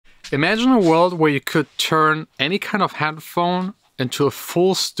Imagine a world where you could turn any kind of headphone into a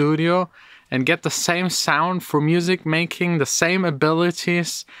full studio and get the same sound for music making, the same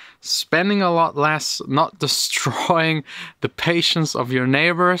abilities, spending a lot less, not destroying the patience of your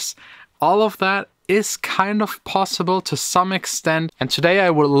neighbors. All of that is kind of possible to some extent, and today I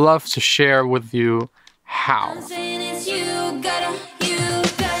would love to share with you how.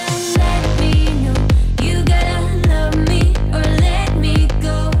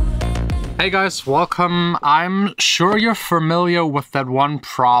 Hey guys, welcome. I'm sure you're familiar with that one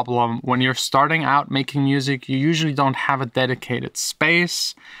problem. When you're starting out making music, you usually don't have a dedicated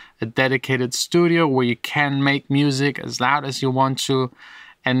space, a dedicated studio where you can make music as loud as you want to,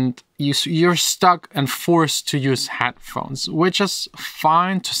 and you're stuck and forced to use headphones, which is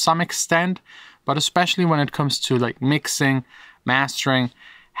fine to some extent, but especially when it comes to like mixing, mastering,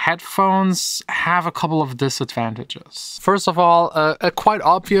 headphones have a couple of disadvantages. First of all, a quite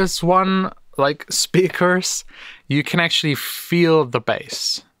obvious one, like speakers, you can actually feel the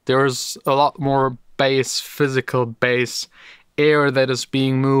bass. There's a lot more bass, physical bass, air that is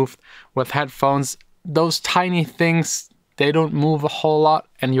being moved. With headphones, those tiny things, they don't move a whole lot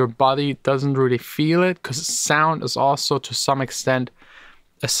and your body doesn't really feel it, because sound is also to some extent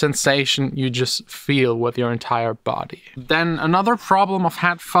a sensation you just feel with your entire body. Then another problem of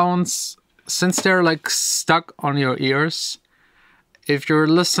headphones, since they're like stuck on your ears, if you're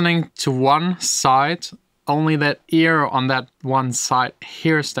listening to one side, only that ear on that one side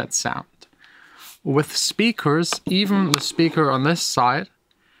hears that sound. With speakers, even the speaker on this side,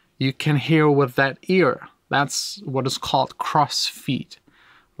 you can hear with that ear. That's what is called cross feed.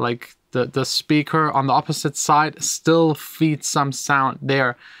 Like the speaker on the opposite side still feeds some sound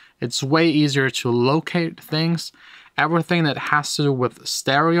there. It's way easier to locate things. Everything that has to do with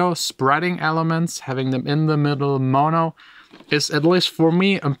stereo, spreading elements, having them in the middle, mono, is, at least for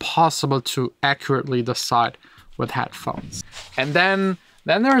me, impossible to accurately decide with headphones. And then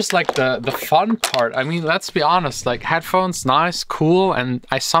there's like the fun part. I mean, let's be honest, like headphones, nice, cool, and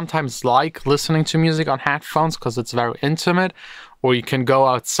I sometimes like listening to music on headphones because it's very intimate. Or you can go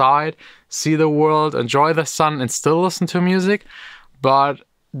outside, see the world, enjoy the sun, and still listen to music. But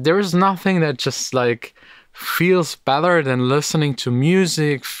there's nothing that just like feels better than listening to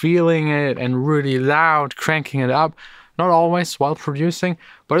music, feeling it, and really loud, cranking it up. Not always while producing,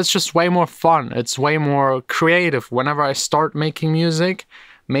 but it's just way more fun. It's way more creative. Whenever I start making music,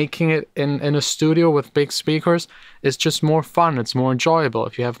 making it in a studio with big speakers, it's just more fun. It's more enjoyable.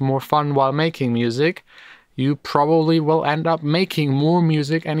 If you have more fun while making music, you probably will end up making more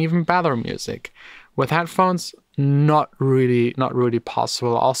music and even better music. With headphones, not really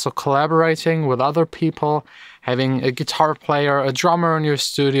possible. Also collaborating with other people, having a guitar player, a drummer in your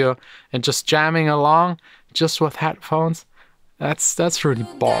studio, and just jamming along just with headphones, that's really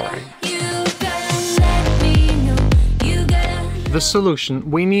boring. The solution,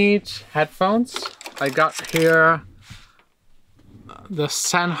 we need headphones. I got here the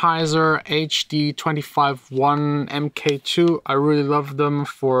Sennheiser HD251 MK2. I really love them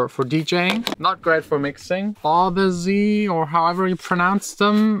for DJing. Not great for mixing. Audeze, or however you pronounce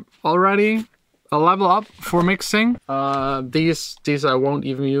them, already a level up for mixing. These I won't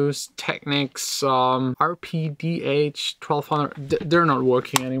even use. Technics RPDH 1200. They're not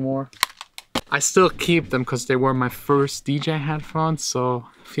working anymore. I still keep them because they were my first DJ headphones, so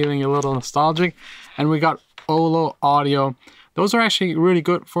feeling a little nostalgic. And we got Olo Audio. Those are actually really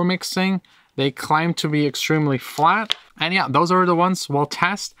good for mixing. They claim to be extremely flat. And yeah, those are the ones we'll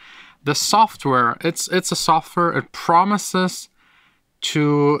test. The software, it's a software. It promises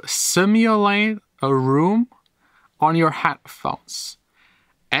to simulate a room on your headphones.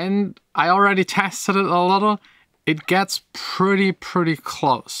 And I already tested it a little. It gets pretty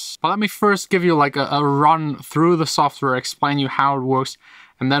close. But let me first give you like a run through the software, explain you how it works,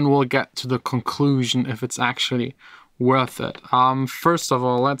 and then we'll get to the conclusion if it's actually worth it. First of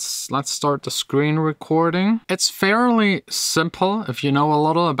all, let's start the screen recording. It's fairly simple if you know a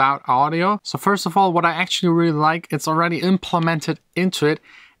little about audio. So first of all, what I actually really like, it's already implemented into it.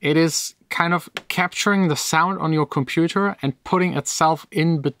 It is kind of capturing the sound on your computer and putting itself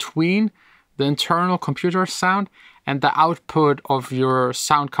in between the internal computer sound and the output of your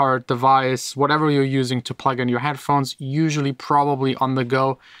sound card device, whatever you're using to plug in your headphones, usually probably on the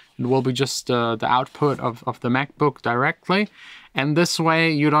go. It will be just the output of the MacBook directly. And this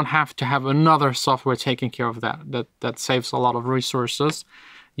way you don't have to have another software taking care of that. That saves a lot of resources.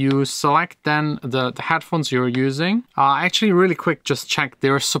 You select then the headphones you're using. Actually, really quick, just check.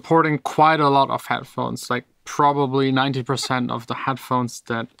 They're supporting quite a lot of headphones, like probably 90% of the headphones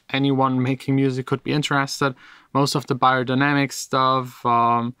that anyone making music could be interested. Most of the biodynamic stuff,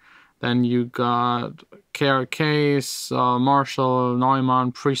 Then you got KRKs, Marshall,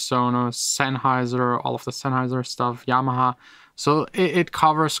 Neumann, PreSonus, Sennheiser, all of the Sennheiser stuff, Yamaha. So it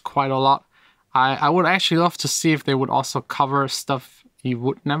covers quite a lot. I would actually love to see if they would also cover stuff you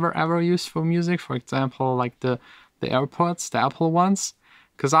would never ever use for music. For example, like the AirPods, the Apple ones.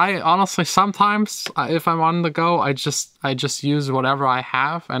 Because I honestly, sometimes if I'm on the go, I just use whatever I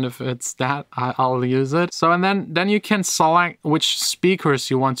have, and if it's that, I'll use it. So and then you can select which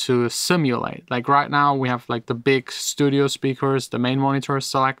speakers you want to simulate. Like right now we have like the big studio speakers, the main monitor is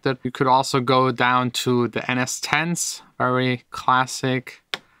selected. You could also go down to the NS10s, very classic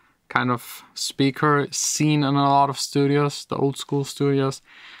kind of speaker seen in a lot of studios, the old school studios.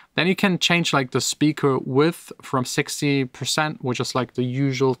 Then you can change like the speaker width from 60%, which is like the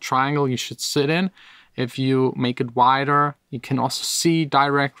usual triangle you should sit in. If you make it wider, you can also see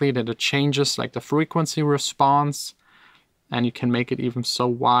directly that it changes like the frequency response, and you can make it even so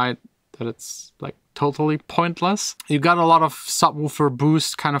wide that it's like totally pointless. You got a lot of subwoofer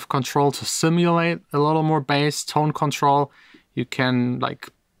boost kind of control to simulate a little more bass, tone control. You can like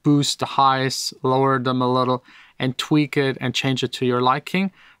boost the highs, lower them a little, and tweak it and change it to your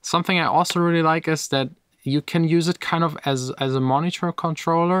liking. Something I also really like is that you can use it kind of as a monitor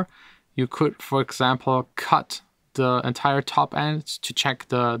controller. You could, for example, cut the entire top end to check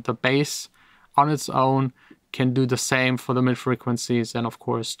the bass on its own. Can do the same for the mid frequencies, and of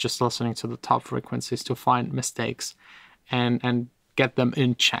course just listening to the top frequencies to find mistakes and get them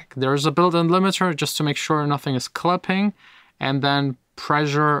in check. There's a built-in limiter just to make sure nothing is clipping, and then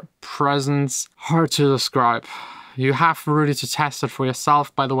pressure, presence, hard to describe. You have really to test it for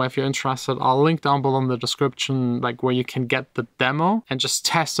yourself. By the way, if you're interested, I'll link down below in the description like where you can get the demo and just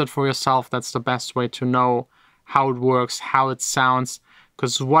test it for yourself. That's the best way to know how it works, how it sounds.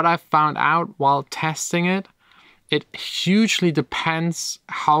 Because what I found out while testing it, it hugely depends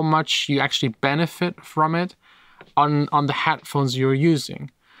how much you actually benefit from it on the headphones you're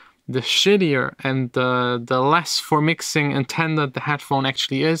using. The shittier and the less for mixing intended the headphone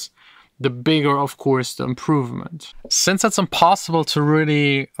actually is, the bigger, of course, the improvement. Since it's impossible to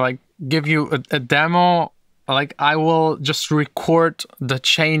really like give you a demo, like I will just record the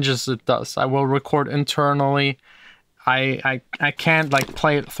changes it does. I will record internally. I can't like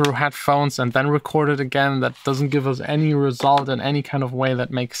play it through headphones and then record it again. That doesn't give us any result in any kind of way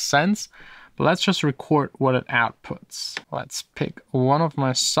that makes sense. But let's just record what it outputs. Let's pick one of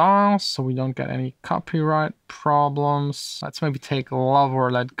my songs so we don't get any copyright problems. Let's maybe take Love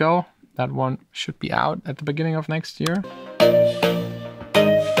or Let Go. That one should be out at the beginning of next year.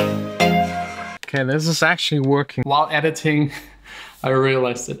 Okay, this is actually working. While editing, I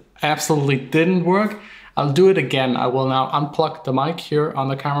realized it absolutely didn't work. I'll do it again. I will now unplug the mic here on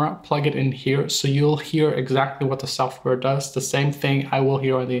the camera, plug it in here, so you'll hear exactly what the software does. The same thing I will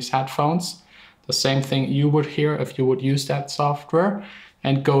hear on these headphones. The same thing you would hear if you would use that software,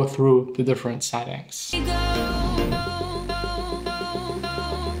 and go through the different settings.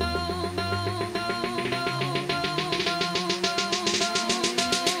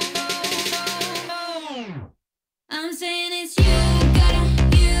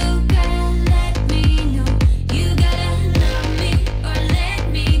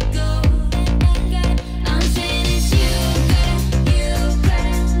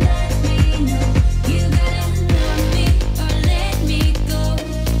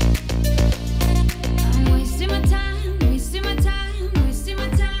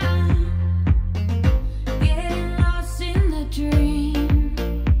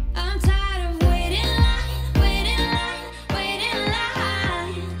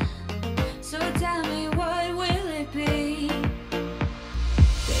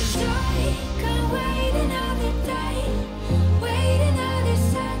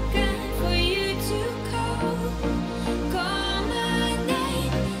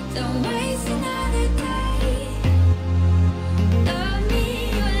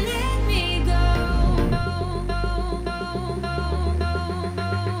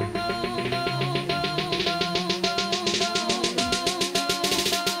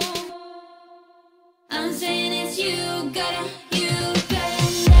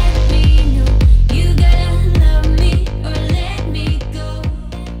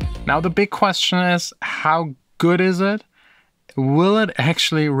 Now the big question is, how good is it? Will it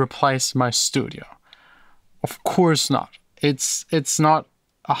actually replace my studio? Of course not. It's not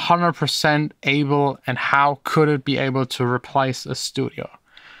 100% able, and how could it be able to replace a studio?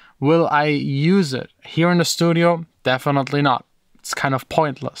 Will I use it here in the studio? Definitely not. It's kind of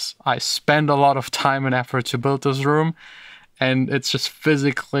pointless. I spend a lot of time and effort to build this room, and it's just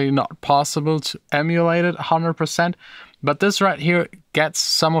physically not possible to emulate it 100%. But this right here gets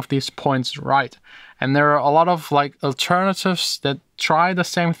some of these points right. And there are a lot of like alternatives that try the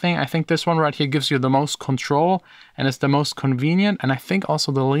same thing. I think this one right here gives you the most control and is the most convenient, and I think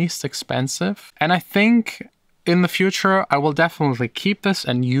also the least expensive. And I think in the future, I will definitely keep this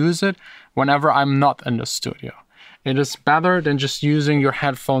and use it whenever I'm not in the studio. It is better than just using your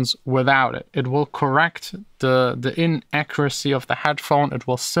headphones without it. It will correct the inaccuracy of the headphone. It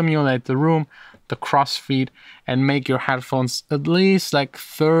will simulate the room, the crossfeed, and make your headphones at least like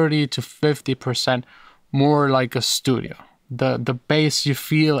 30 to 50% more like a studio. The bass you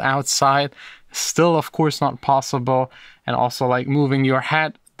feel outside is still, of course, not possible. And also like moving your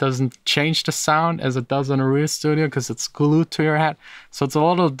head doesn't change the sound as it does in a real studio because it's glued to your head. So it's a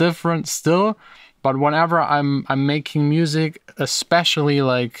little different still. But whenever I'm making music, especially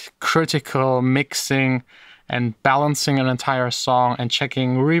like critical mixing and balancing an entire song and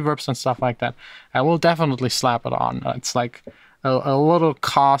checking reverbs and stuff like that, I will definitely slap it on. It's like a little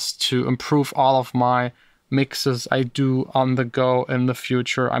cost to improve all of my mixes I do on the go in the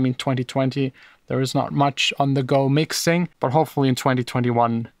future. I mean, 2020, there is not much on the go mixing, but hopefully in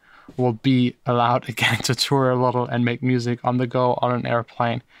 2021 we'll be allowed again to tour a little and make music on the go on an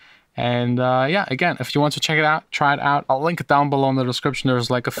airplane. And yeah, again, if you want to check it out, try it out. I'll link it down below in the description. There's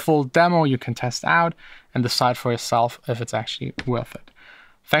like a full demo you can test out and decide for yourself if it's actually worth it.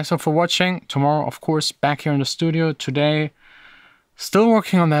 Thanks for watching. Tomorrow, of course, back here in the studio. Today, still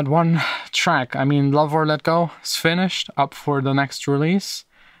working on that one track. I mean, Love or Let Go is finished, up for the next release.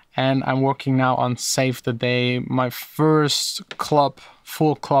 And I'm working now on Save the Day, my first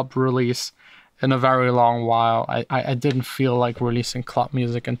full club release in a very long while. I didn't feel like releasing club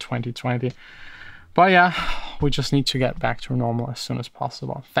music in 2020. But yeah, we just need to get back to normal as soon as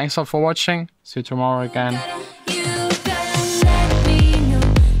possible. Thanks all for watching. See you tomorrow again.